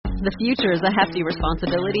The future is a hefty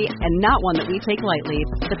responsibility and not one that we take lightly.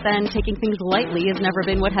 But then taking things lightly has never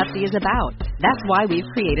been what Hefty is about. That's why we've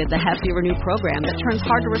created the Hefty Renew program that turns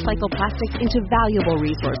hard-to-recycle plastics into valuable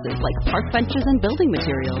resources like park benches and building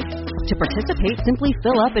materials. To participate, simply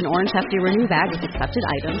fill up an orange Hefty Renew bag with accepted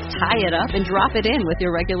items, tie it up, and drop it in with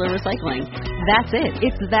your regular recycling. That's it.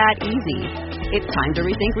 It's that easy. It's time to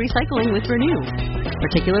rethink recycling with Renew.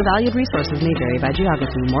 Particular valued resources may vary by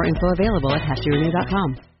geography. More info available at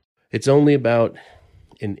heftyrenew.com. It's only about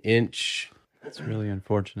an inch. That's really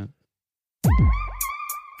unfortunate.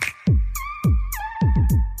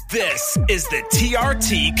 This is the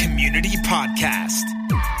TRT Community Podcast,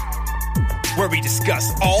 where we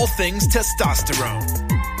discuss all things testosterone.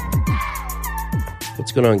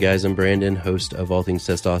 What's going on, guys? I'm Brandon, host of All Things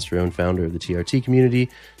Testosterone, founder of the TRT Community.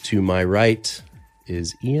 To my right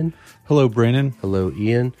is Ian. Hello, Brandon. Hello,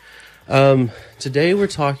 Ian. Today we're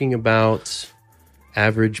talking about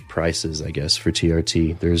average prices, I guess, for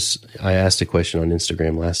TRT. I asked a question on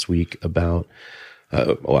Instagram last week about,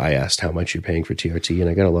 I asked how much you're paying for TRT, and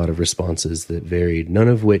I got a lot of responses that varied, none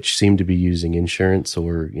of which seemed to be using insurance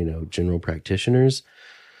or, general practitioners.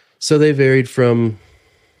 So they varied from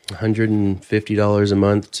 $150 a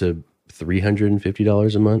month to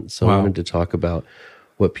 $350 a month. So Wow. I wanted to talk about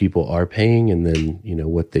what people are paying and then,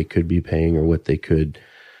 what they could be paying or what they could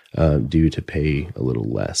do to pay a little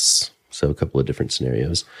less. So a couple of different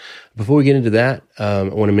scenarios. Before we get into that, I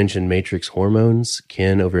want to mention Matrix Hormones.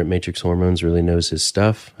 Ken over at Matrix Hormones really knows his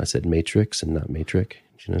stuff. I said Matrix and not Matrix.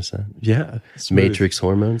 Did you notice that? Yeah. Matrix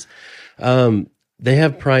Hormones. They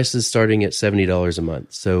have prices starting at $70 a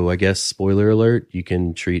month. So I guess, spoiler alert, you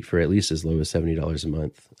can treat for at least as low as $70 a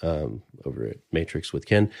month over at Matrix with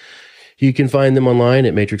Ken. You can find them online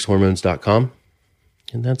at matrixhormones.com.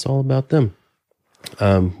 And that's all about them.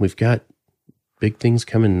 We've got big things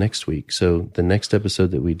coming next week. So the next episode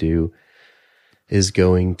that we do is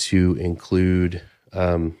going to include,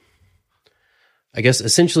 I guess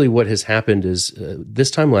essentially what has happened is this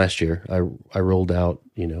time last year, I rolled out,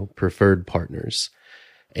 preferred partners,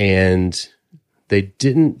 and they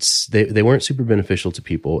weren't super beneficial to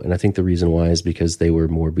people. And I think the reason why is because they were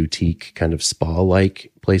more boutique kind of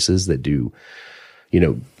spa-like places that do,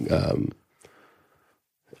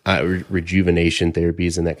 rejuvenation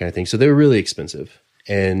therapies and that kind of thing. So they were really expensive.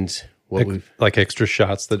 And like extra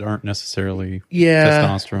shots that aren't necessarily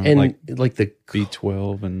testosterone, and like the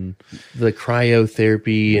B12 and the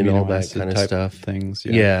cryotherapy and all that kind of stuff. Things.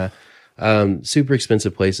 Yeah. Super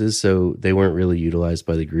expensive places. So they weren't really utilized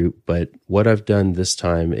by the group. But what I've done this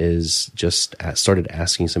time is just started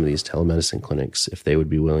asking some of these telemedicine clinics if they would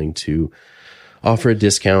be willing to offer a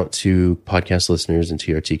discount to podcast listeners and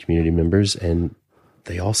TRT community members. And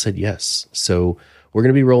they all said yes. So we're going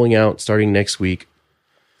to be rolling out starting next week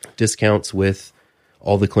discounts with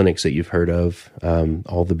all the clinics that you've heard of.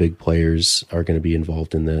 All the big players are going to be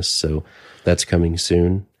involved in this. So that's coming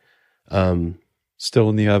soon. Still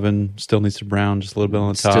in the oven, still needs to brown just a little bit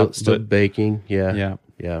on the top. Still baking. Yeah.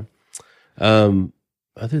 Other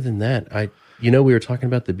than that, we were talking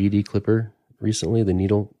about the BD clipper recently, the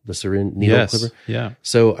syringe needle clipper. Yeah.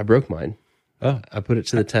 So I broke mine. Oh. I put it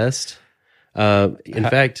to the test. In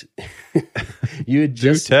fact, you had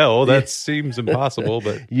Do tell. That seems impossible,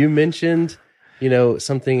 but you mentioned,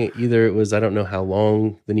 something, either it was, I don't know how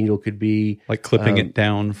long the needle could be. like clipping it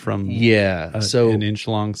down from an inch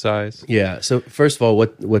long size. Yeah. So first of all,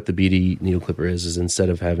 what the BD needle clipper is instead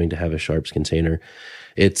of having to have a sharps container,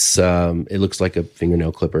 it looks like a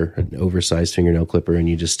fingernail clipper, an oversized fingernail clipper, and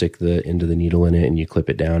you just stick the end of the needle in it and you clip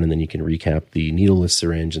it down, and then you can recap the needleless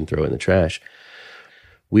syringe and throw it in the trash.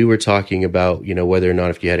 We were talking about, whether or not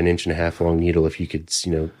if you had an 1.5 inch long needle, if you could,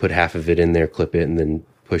 put half of it in there, clip it, and then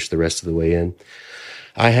push the rest of the way in.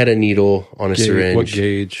 I had a needle on a syringe. What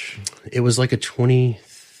gauge? It was like a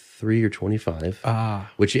 23 or 25,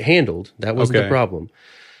 which it handled. That wasn't the problem.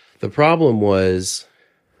 The problem was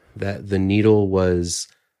that the needle was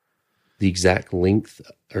the exact length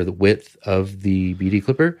or the width of the BD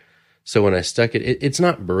clipper. So when I stuck it, it's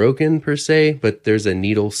not broken per se, but there's a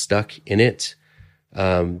needle stuck in it.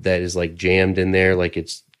 That is like jammed in there, like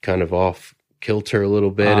it's kind of off kilter a little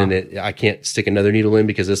bit, and I can't stick another needle in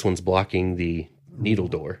because this one's blocking the needle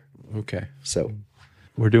door. Okay. So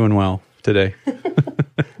we're doing well today.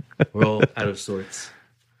 we're all out of sorts.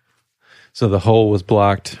 So the hole was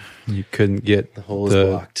blocked. You couldn't get the hole is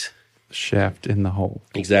blocked. Shaft in the hole.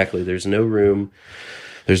 Exactly. There's no room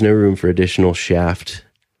for additional shaft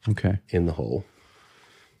in the hole.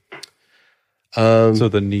 So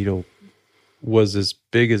the needle was as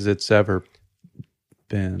big as it's ever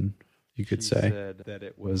been. You could say that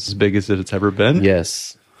it was as big as it's ever been.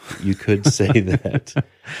 Yes. You could say that.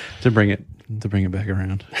 to bring it back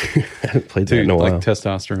around. I haven't played that To in a while. like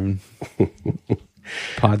testosterone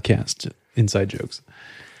podcast inside jokes.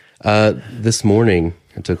 This morning,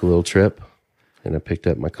 I took a little trip and I picked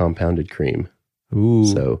up my compounded cream. Ooh.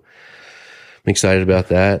 So I'm excited about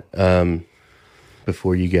that.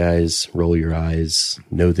 Before you guys roll your eyes,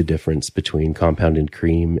 know the difference between compounded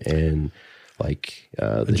cream and like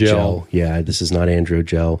the gel. Yeah, this is not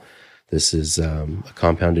androgel. This is a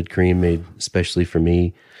compounded cream made especially for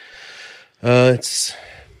me. It's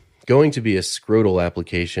going to be a scrotal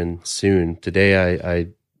application soon. Today I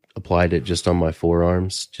applied it just on my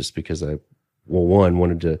forearms just because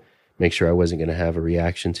wanted to make sure I wasn't going to have a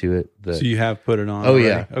reaction to it. So you have put it on Oh, already?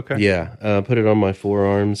 yeah. Okay. Yeah. Put it on my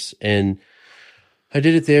forearms. And I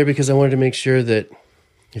did it there because I wanted to make sure that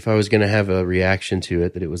if I was going to have a reaction to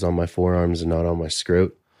it, that it was on my forearms and not on my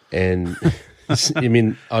scrot. And I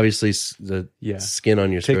mean, obviously the skin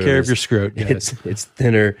on your Take scrotum care of your scrot, guys. It's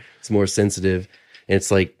thinner. It's more sensitive. And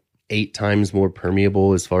it's like 8 times more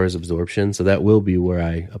permeable as far as absorption. So that will be where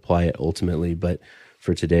I apply it ultimately. But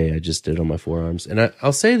for today, I just did it on my forearms. And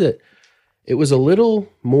I'll say that it was a little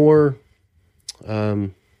more, there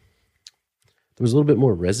was a little bit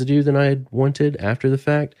more residue than I had wanted after the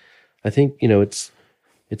fact. I think,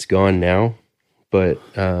 it's gone now, but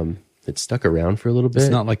it stuck around for a little bit. It's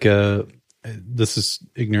not like this is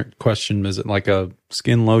ignorant question. Is it like a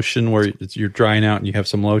skin lotion where you're drying out and you have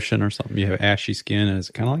some lotion or something? You have ashy skin, and is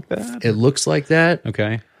it kind of like that? It looks like that.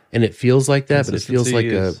 Okay. And it feels like that, but it feels like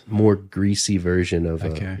Consistency a more greasy version of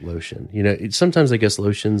a lotion. Sometimes I guess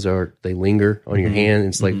lotions they linger on your hand.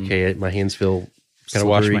 It's like, okay, my hands feel Gotta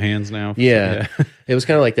wash slippery. my hands now. Yeah. It was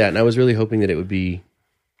kind of like that. And I was really hoping that it would be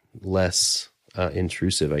less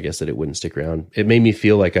intrusive, I guess, that it wouldn't stick around. It made me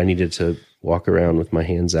feel like I needed to walk around with my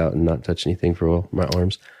hands out and not touch anything for a while, my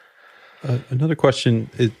arms. Another question.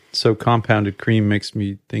 So compounded cream makes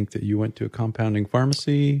me think that you went to a compounding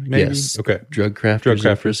pharmacy, maybe? Yes. Okay. Drug crafters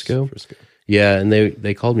in Frisco. Yeah, and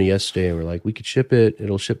they called me yesterday and were like, we could ship it.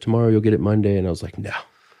 It'll ship tomorrow. You'll get it Monday. And I was like, no,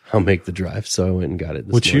 I'll make the drive. So I went and got it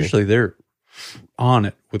this Which morning. usually they're on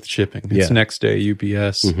it with shipping. It's next day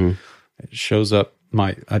UPS. Mm-hmm. It shows up.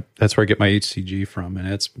 That's where I get my HCG from, and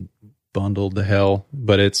it's bundled to hell.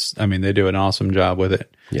 But they do an awesome job with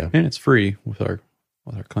it. Yeah. And it's free with our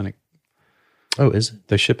clinic. Oh, is it?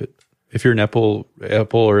 They ship it. If you're an Apple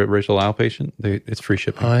or Rachel outpatient, it's free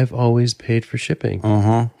shipping. I've always paid for shipping.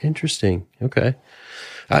 Uh-huh. Interesting. Okay.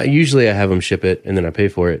 Usually I have them ship it and then I pay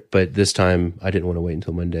for it. But this time I didn't want to wait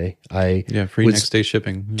until Monday. Free next day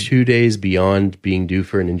shipping. 2 days beyond being due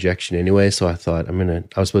for an injection anyway. So I thought I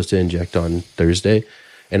was supposed to inject on Thursday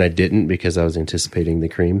and I didn't because I was anticipating the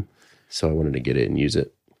cream. So I wanted to get it and use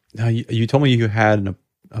it. Now, you told me you had an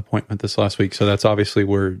appointment this last week. So that's obviously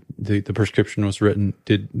where the prescription was written.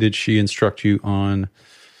 Did she instruct you on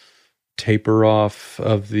taper off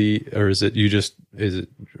of or is it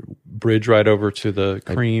bridge right over to the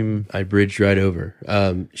cream? I bridged right over.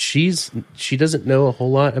 She doesn't know a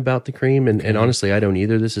whole lot about the cream, and honestly, I don't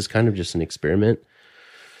either. This is kind of just an experiment.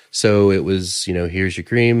 So it was, here's your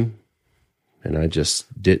cream, and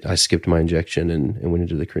I skipped my injection and went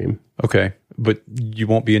into the cream. Okay, but you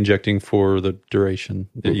won't be injecting for the duration.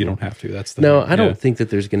 Mm-hmm. You don't have to. That's the no. I don't think that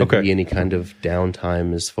there's going to be any kind of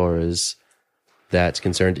downtime as far as that's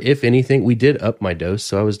concerned. If anything, we did up my dose,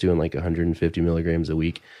 so I was doing like 150 milligrams a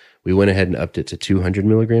week. We went ahead and upped it to 200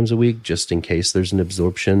 milligrams a week, just in case there's an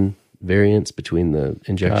absorption variance between the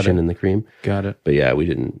injection and the cream. Got it. But yeah, we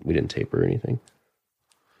didn't taper or anything.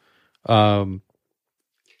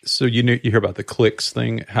 So you hear about the clicks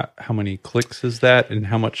thing. How many clicks is that, and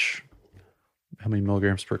how many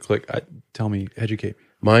milligrams per click? Tell me, educate me.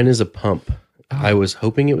 Mine is a pump. Oh. I was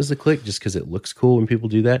hoping it was the click just because it looks cool when people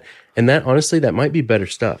do that. And that, honestly, that might be better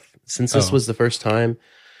stuff. Since this was the first time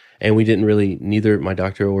and we didn't really, neither my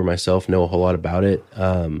doctor or myself know a whole lot about it,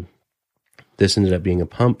 this ended up being a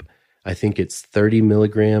pump. I think it's 30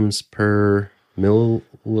 milligrams per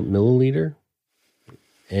milliliter.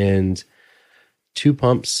 And 2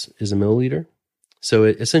 pumps is a milliliter. So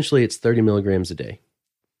essentially it's 30 milligrams a day.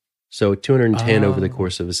 So 210 over the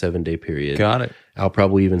course of a 7-day period. Got it. I'll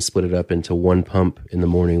probably even split it up into 1 pump in the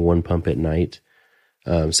morning, 1 pump at night.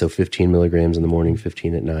 So 15 milligrams in the morning,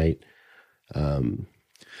 15 at night.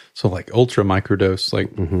 So like ultra microdose,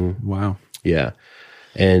 like, wow. Yeah.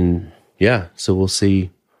 And yeah, so we'll see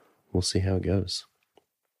how it goes.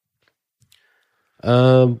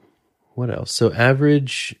 What else? So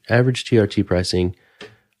average TRT pricing.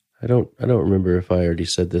 I don't remember if I already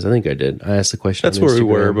said this. I think I did. I asked the question. That's where we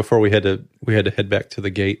were before we had to head back to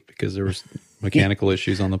the gate because there was mechanical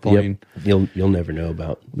issues on the plane. Yep. You'll never know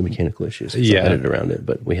about the mechanical issues. Yeah. I edited around it,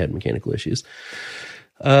 but we had mechanical issues.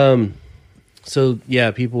 So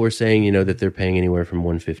yeah, people were saying, you know, that they're paying anywhere from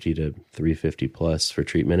 $150 to $350 plus for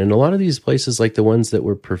treatment. And a lot of these places, like the ones that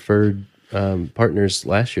were preferred partners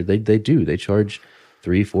last year, they charge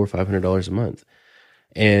 $300, $400, $500 a month.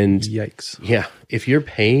 And Yikes. yeah, if you're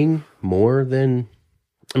paying more than,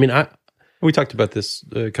 I mean, We talked about this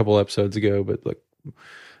a couple episodes ago, but like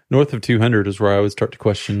north of 200 is where I would start to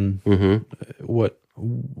question what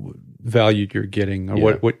value you're getting,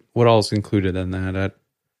 or what all is included in that.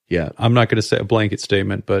 I'm not going to say a blanket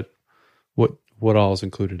statement, but what all is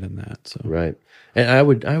included in that. So right, and I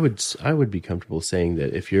would be comfortable saying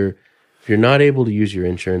that if you're not able to use your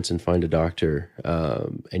insurance and find a doctor,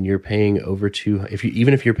 and you're paying over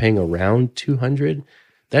even if you're paying around 200,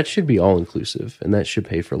 that should be all inclusive, and that should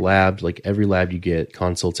pay for labs, like every lab you get,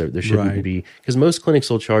 consults. There shouldn't be, because most clinics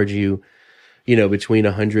will charge you, you know, between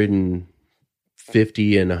 $150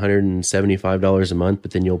 and $175 a month,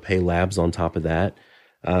 but then you'll pay labs on top of that.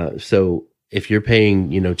 So if you're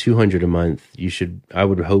paying, you know, $200 a month, I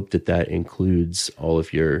would hope that includes all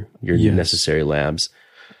of your necessary labs.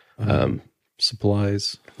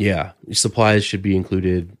 Supplies. Yeah. Supplies should be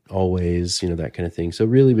included always, you know, that kind of thing. So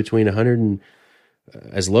really between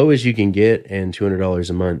as low as you can get and $200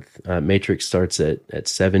 a month. Matrix starts at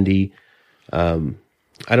 $70.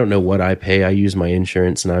 I don't know what I pay. I use my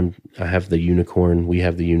insurance, and I have the Unicorn. We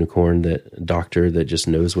have the Unicorn, that doctor that just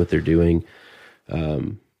knows what they're doing.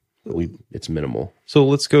 It's minimal. So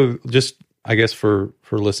let's go, just I guess for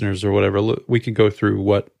listeners or whatever, we can go through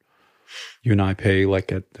what you and I pay,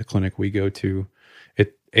 like at the clinic we go to.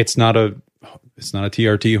 It's not a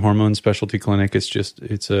TRT, hormone specialty clinic.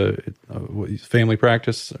 It's a family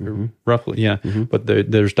practice, roughly. Yeah. Mm-hmm. But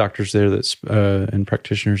there's doctors there and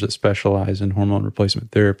practitioners that specialize in hormone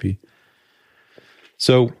replacement therapy.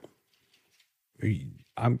 So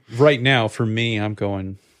right now for me, I'm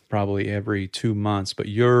going probably every 2 months, but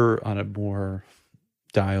you're on a more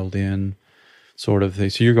dialed in sort of thing.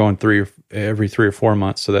 So you're going every 3 or 4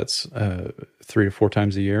 months. So that's 3 to 4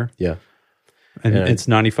 times a year. Yeah. And it's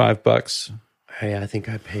 $95. Hey, I think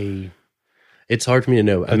I pay. It's hard for me to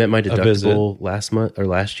know. I met my deductible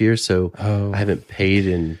last year, so I haven't paid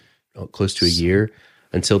in close to a year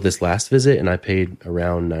until this last visit, and I paid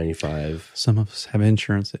around $95. Some of us have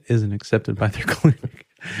insurance that isn't accepted by their clinic.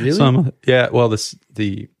 Really? Yeah. Well,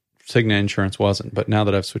 the Cigna insurance wasn't, but now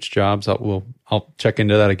that I've switched jobs, I'll check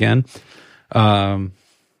into that again.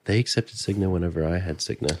 They accepted Cigna whenever I had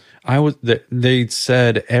Cigna. They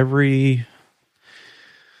said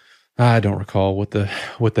I don't recall what the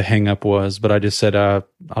hang up was, but I just said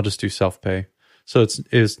I'll just do self pay. So it's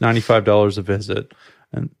 $95 a visit,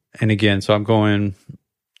 and again, so I'm going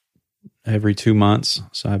every 2 months.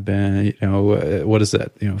 So I've been, what is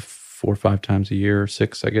that? 4 or 5 times a year,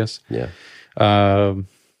 6, I guess. Yeah.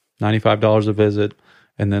 $95 a visit,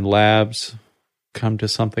 and then labs come to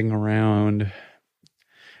something around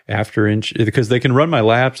because they can run my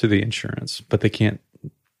lab through the insurance, but they can't.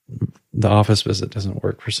 The office visit doesn't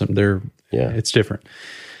work for some. It's different.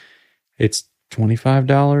 It's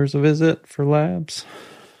 $25 a visit for labs.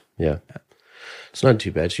 Yeah, it's not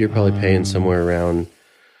too bad. So you're probably paying somewhere around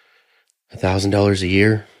 $1,000 a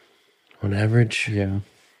year on average. Yeah,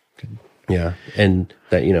 yeah, and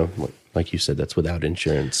that like you said, that's without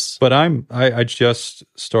insurance. But I just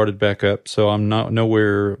started back up, so I'm not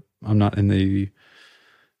nowhere. I'm not in the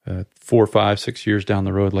 4, 5, 6 years down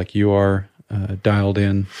the road like you are. Dialed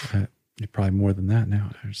in. You're probably more than that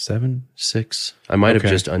now. 7, 6. I might have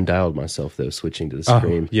just undialed myself though, switching to the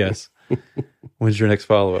screen. Yes. When's your next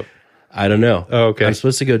follow up? I don't know. Oh, okay. I'm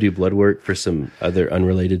supposed to go do blood work for some other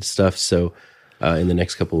unrelated stuff. So in the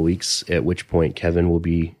next couple of weeks, at which point Kevin will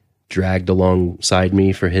be dragged alongside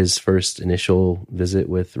me for his first initial visit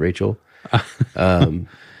with Rachel. But I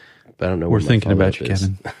don't know. We're thinking about you,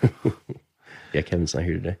 Kevin. Yeah, Kevin's not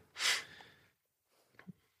here today.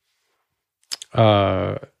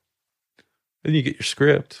 Then you get your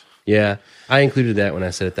script. Yeah, I included that when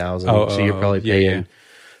I said 1,000. So you're probably paying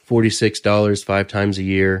 $46 5 times a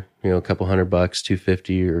year. A couple $100,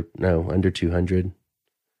 $250, or no, under 200. I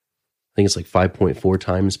think it's like 5.4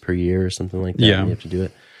 times per year or something like that. Yeah, you have to do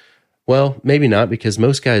it. Well, maybe not, because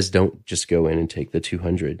most guys don't just go in and take the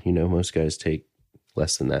 200. Most guys take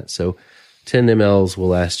less than that. So 10 mLs will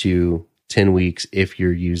last you 10 weeks if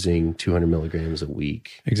you're using 200 milligrams a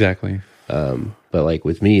week. Exactly. But like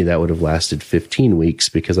with me, that would have lasted 15 weeks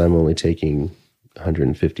because I'm only taking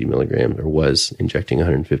 150 milligrams, or was injecting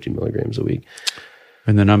 150 milligrams a week.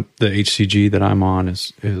 And then the HCG that I'm on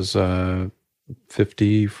is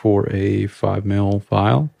 50 for a 5 ml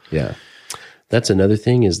vial. Yeah. That's another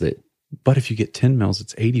thing is that But if you get 10 mils,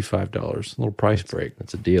 it's $85. A little price break.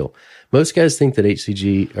 that's a deal. Most guys think that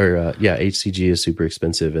HCG is super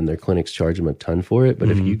expensive and their clinics charge them a ton for it. But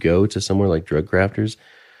if you go to somewhere like Drug Crafters,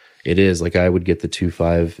 it is like I would get the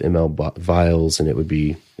 2.5 ml vials and it would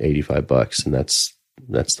be $85. And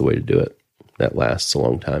that's the way to do it. That lasts a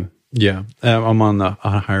long time. Yeah. I'm on a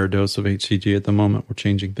higher dose of HCG at the moment. We're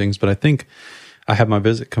changing things, but I think I have my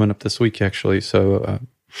visit coming up this week, actually. So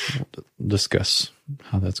we'll discuss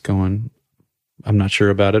how that's going. I'm not sure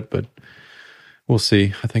about it, but we'll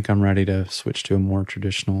see. I think I'm ready to switch to a more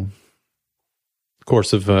traditional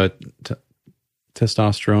course of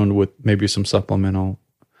testosterone with maybe some supplemental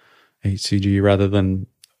HCG rather than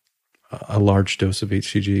a large dose of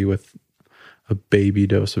HCG with a baby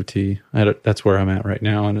dose of T. That's where I'm at right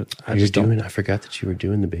now. And I forgot that you were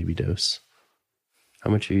doing the baby dose. How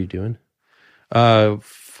much are you doing?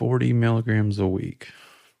 40 milligrams a week,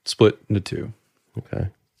 split into 2. Okay.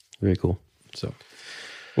 Very cool. So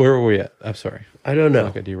where were we at? I'm sorry. I don't know.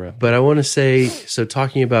 Like a derail. But I want to say, so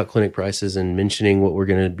talking about clinic prices and mentioning what we're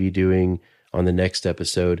going to be doing on the next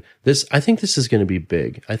episode, I think this is going to be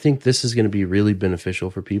big. I think this is going to be really beneficial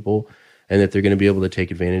for people and that they're going to be able to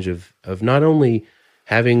take advantage of not only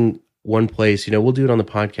having one place, we'll do it on the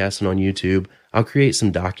podcast and on YouTube. I'll create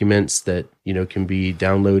some documents that, can be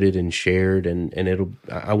downloaded and shared and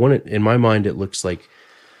I want it, in my mind, it looks like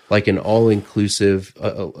an all-inclusive,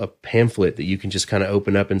 a pamphlet that you can just kind of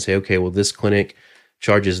open up and say, okay, well, this clinic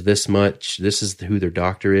charges this much. This is who their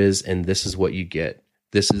doctor is, and this is what you get.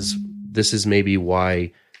 This is maybe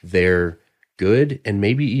why they're good, and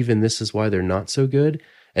maybe even this is why they're not so good.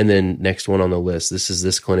 And then next one on the list, this is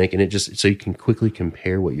this clinic, and it just so you can quickly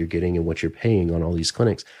compare what you're getting and what you're paying on all these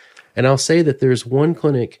clinics. And I'll say that there's one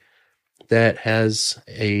clinic that has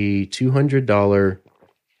a $200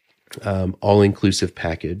 all-inclusive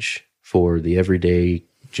package for the everyday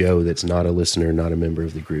Joe that's not a listener, not a member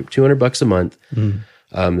of the group. $200 a month.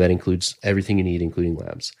 That includes everything you need, including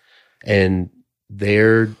labs. And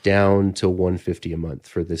they're down to $150 a month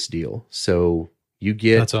for this deal. So you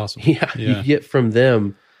get that's awesome. Yeah, you get from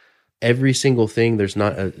them every single thing. There's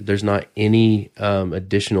not any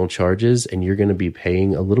additional charges, and you're going to be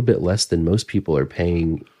paying a little bit less than most people are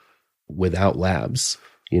paying without labs.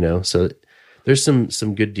 So there's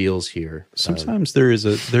some good deals here. Sometimes there is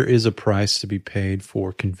a price to be paid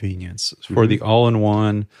for convenience, for the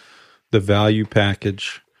all-in-one, the value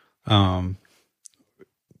package.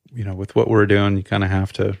 With what we're doing, you kind of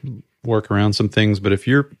have to work around some things. But if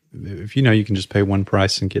you can just pay one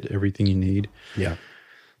price and get everything you need. Yeah.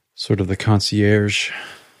 Sort of the concierge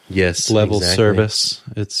level service.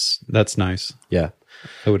 That's nice. Yeah.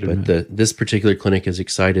 I would admit. But this particular clinic is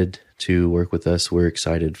excited to work with us. We're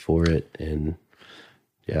excited for it. And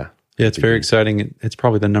yeah, it's very exciting. It's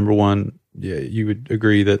probably the number one. Yeah, you would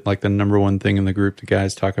agree that like the number one thing in the group the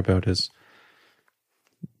guys talk about is,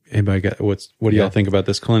 anybody got what do y'all think about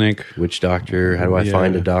this clinic? Which doctor? How do I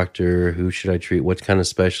find a doctor? Who should I treat? What kind of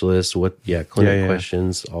specialist? Clinic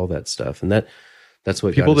questions, all that stuff. And that's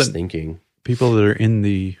what people got us thinking. People that are in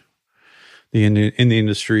the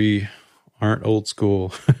industry aren't old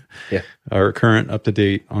school. Yeah. Are current, up to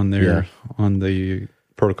date on on the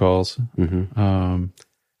protocols. Mm-hmm.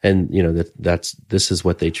 And this is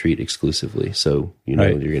what they treat exclusively. So you're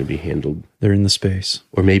going to be handled. They're in the space,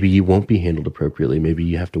 or maybe you won't be handled appropriately. Maybe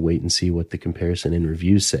you have to wait and see what the comparison and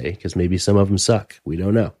reviews say, because maybe some of them suck. We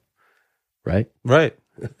don't know, right? Right.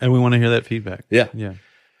 And we want to hear that feedback. Yeah.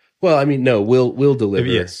 Well, I mean, no, we'll deliver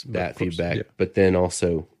that course, feedback, but then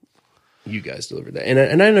also you guys deliver that.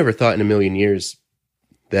 And I never thought in a million years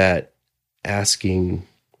that asking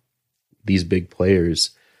these big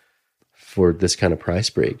players for this kind of price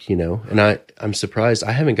break, and I'm surprised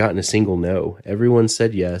I haven't gotten a single no. Everyone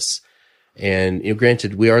said yes. And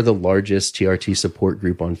granted, we are the largest TRT support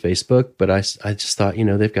group on Facebook, but I just thought,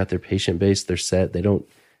 they've got their patient base, they're set. They don't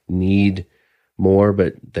need more,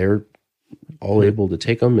 but they're all able to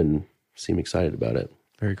take them and seem excited about it.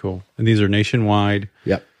 Very cool. And these are nationwide.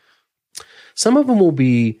 Yep. Some of them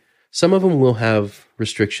will have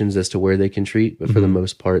restrictions as to where they can treat, but for the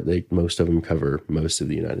most part, most of them cover most of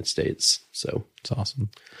the United States. So it's awesome.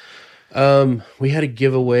 We had a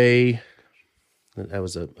giveaway. That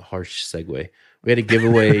was a harsh segue. We had a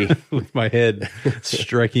giveaway with my head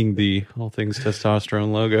striking the All Things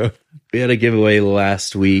Testosterone logo. We had a giveaway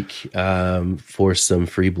last week for some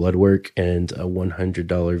free blood work and a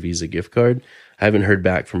 $100 Visa gift card. I haven't heard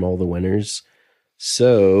back from all the winners.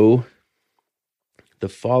 So the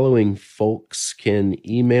following folks can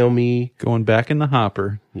email me. Going back in the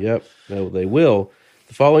hopper. Yep. No, they will.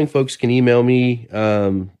 The following folks can email me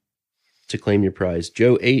to claim your prize.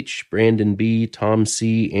 Joe H., Brandon B., Tom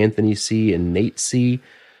C., Anthony C., and Nate C.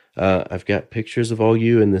 I've got pictures of all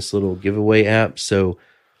you in this little giveaway app, so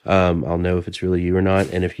I'll know if it's really you or not.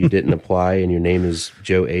 And if you didn't apply and your name is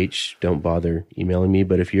Joe H., don't bother emailing me.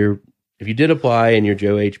 But if you did apply and you're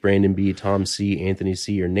Joe H., Brandon B., Tom C., Anthony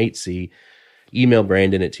C., or Nate C., email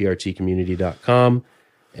Brandon at trtcommunity.com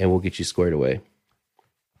and we'll get you squared away.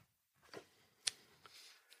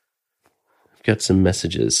 I've got some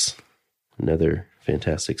messages. Another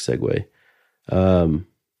fantastic segue.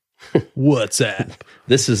 WhatsApp.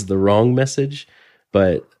 This is the wrong message,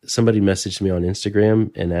 but somebody messaged me on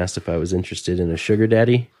Instagram and asked if I was interested in a sugar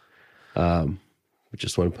daddy. I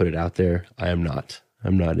just want to put it out there. I'm not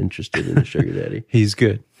interested in a sugar daddy. He's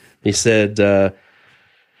good. He said, "Did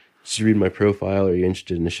you read my profile? Are you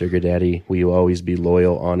interested in a sugar daddy? Will you always be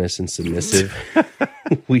loyal, honest, and submissive?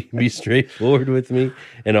 Will you be straightforward with me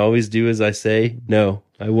and always do as I say? No,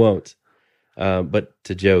 I won't." But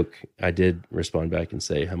to joke, I did respond back and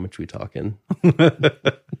say, "How much we talking?"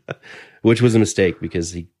 Which was a mistake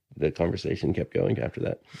because the conversation kept going after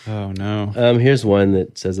that. Oh, no. Here's one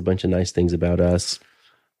that says a bunch of nice things about us.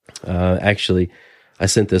 Actually, I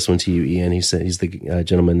sent this one to you, Ian. He said he's the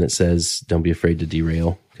gentleman that says, "Don't be afraid to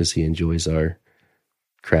derail," because he enjoys our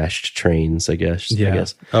crashed trains, I guess. Yeah.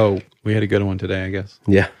 Oh, we had a good one today, I guess.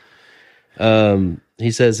 Yeah.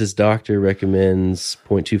 He says his doctor recommends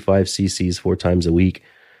 0.25 cc's 4 times a week.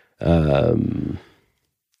 So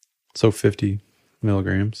 50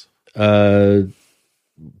 milligrams.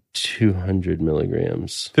 200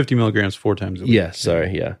 milligrams. 50 milligrams 4 times a week. Yeah,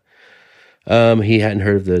 sorry, yeah. He hadn't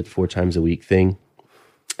heard of the 4 times a week thing.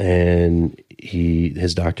 And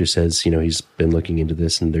his doctor says, he's been looking into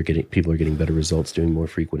this and people are getting better results doing more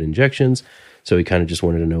frequent injections. So he kind of just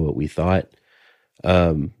wanted to know what we thought.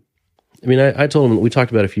 I told him, we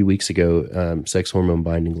talked about a few weeks ago, sex hormone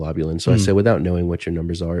binding globulin. So I said, without knowing what your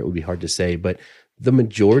numbers are, it would be hard to say, but the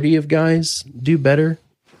majority of guys do better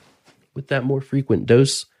with that more frequent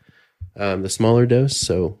dose, the smaller dose.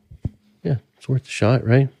 So yeah, it's worth a shot,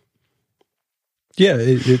 right? Yeah.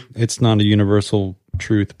 It's not a universal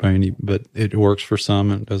truth but it works for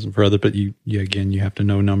some and it doesn't for other, but you have to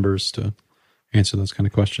know numbers to answer those kind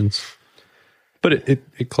of questions. But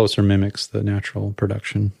it closer mimics the natural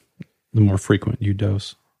production the more frequent you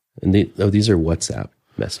dose. And these are WhatsApp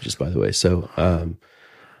messages, by the way. So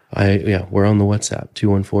we're on the WhatsApp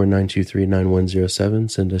 214-923-9107.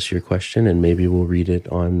 Send us your question and maybe we'll read it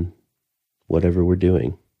on whatever we're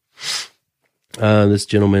doing. This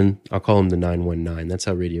gentleman, I'll call him the 919. That's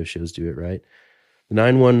how radio shows do it, right? The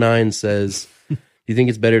 919 says, "Do you think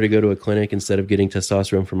it's better to go to a clinic instead of getting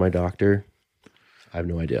testosterone from my doctor?" I have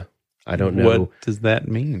no idea. I don't know. What does that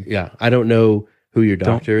mean? Yeah, I don't know who your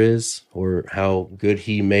doctor is or how good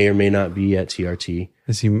he may or may not be at TRT.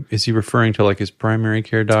 Is he referring to like his primary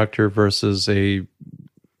care doctor versus a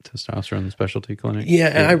testosterone specialty clinic?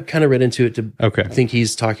 Yeah, I kind of read into it to okay. think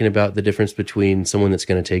he's talking about the difference between someone that's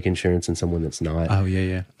going to take insurance and someone that's not. Oh,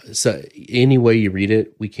 yeah. So any way you read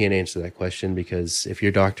it, we can't answer that question because if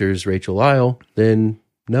your doctor's Rachel Lyle, then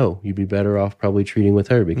no, you'd be better off probably treating with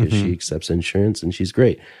her because she accepts insurance and she's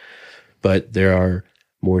great. But there are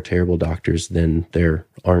more terrible doctors than there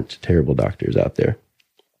aren't terrible doctors out there.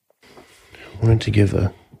 I wanted to give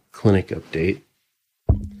a clinic update.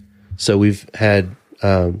 So we've had,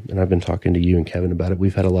 and I've been talking to you and Kevin about it,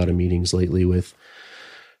 we've had a lot of meetings lately with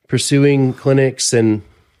pursuing clinics and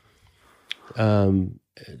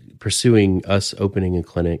pursuing us opening a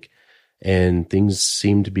clinic. And things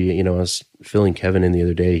seem to be, I was filling Kevin in the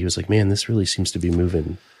other day. He was like, "Man, this really seems to be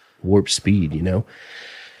moving warp speed,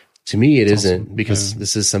 To me, it isn't because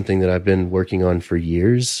this is something that I've been working on for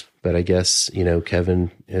years. But I guess,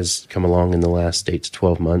 Kevin has come along in the last 8 to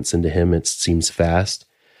 12 months, and to him, it seems fast.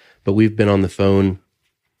 But we've been on the phone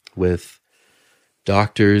with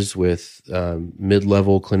doctors, with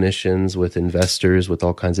mid-level clinicians, with investors, with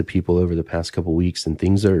all kinds of people over the past couple of weeks, and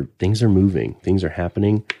things are moving. Things are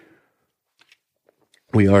happening.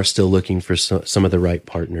 We are still looking for some of the right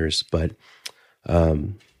partners, but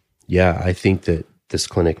I think that this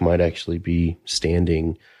clinic might actually be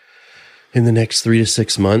standing in the next 3 to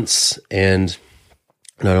 6 months, and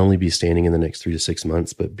not only be standing in the next 3 to 6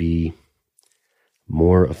 months, but be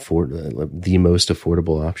the most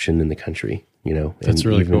affordable option in the country, That's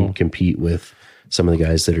really even cool. compete with some of the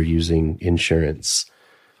guys that are using insurance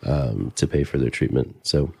to pay for their treatment.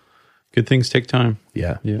 So good things take time.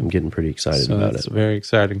 Yeah. I'm getting pretty excited about it. It's very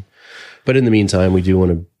exciting. But in the meantime, we do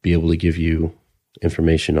want to be able to give you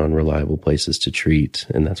information on reliable places to treat.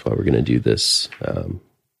 And that's why we're going to do this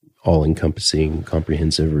all-encompassing,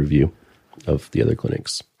 comprehensive review of the other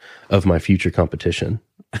clinics, of my future competition.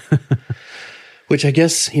 which I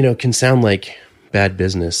guess, can sound like bad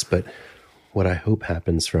business, but what I hope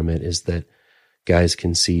happens from it is that guys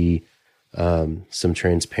can see some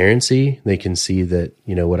transparency. They can see that,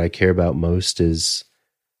 what I care about most is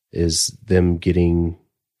them getting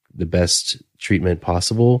the best treatment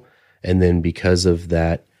possible. And then because of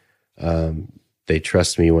that, they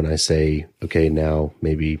trust me when I say, okay, now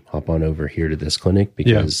maybe hop on over here to this clinic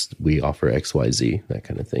because we offer XYZ, that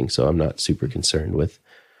kind of thing. So I'm not super concerned with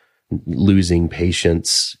losing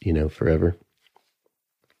patients, forever.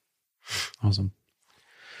 Awesome.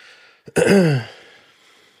 I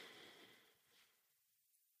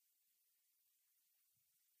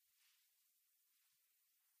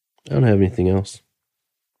don't have anything else.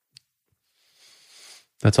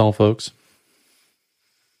 That's all, folks.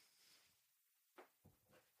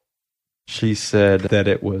 She said that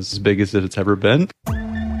it was as big as it's ever been.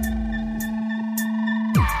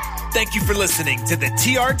 Thank you for listening to the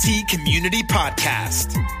TRT Community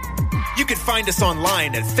Podcast. You can find us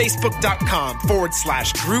online at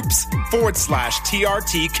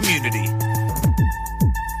facebook.com/groups/TRT Community.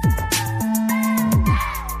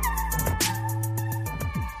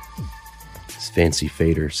 It's fancy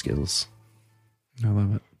fader skills. I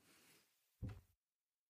love it.